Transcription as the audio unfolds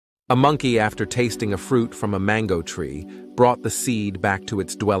A monkey, after tasting a fruit from a mango tree, brought the seed back to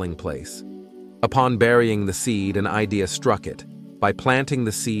its dwelling place. Upon burying the seed, an idea struck it. By planting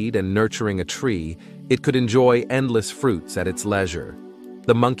the seed and nurturing a tree, it could enjoy endless fruits at its leisure.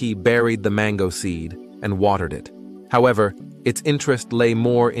 The monkey buried the mango seed and watered it. However, its interest lay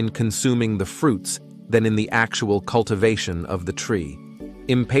more in consuming the fruits than in the actual cultivation of the tree.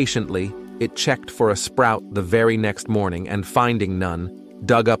 Impatiently, it checked for a sprout the very next morning and, finding none,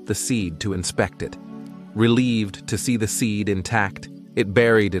 dug up the seed to inspect it. Relieved to see the seed intact, it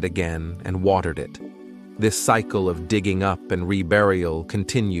buried it again and watered it. This cycle of digging up and reburial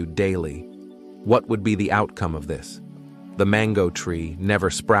continued daily. What would be the outcome of this? The mango tree never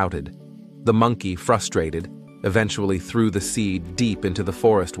sprouted. The monkey, frustrated, eventually threw the seed deep into the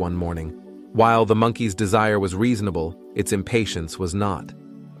forest one morning. While the monkey's desire was reasonable, its impatience was not.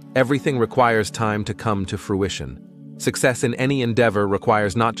 Everything requires time to come to fruition. Success in any endeavor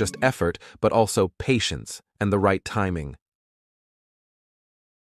requires not just effort, but also patience and the right timing.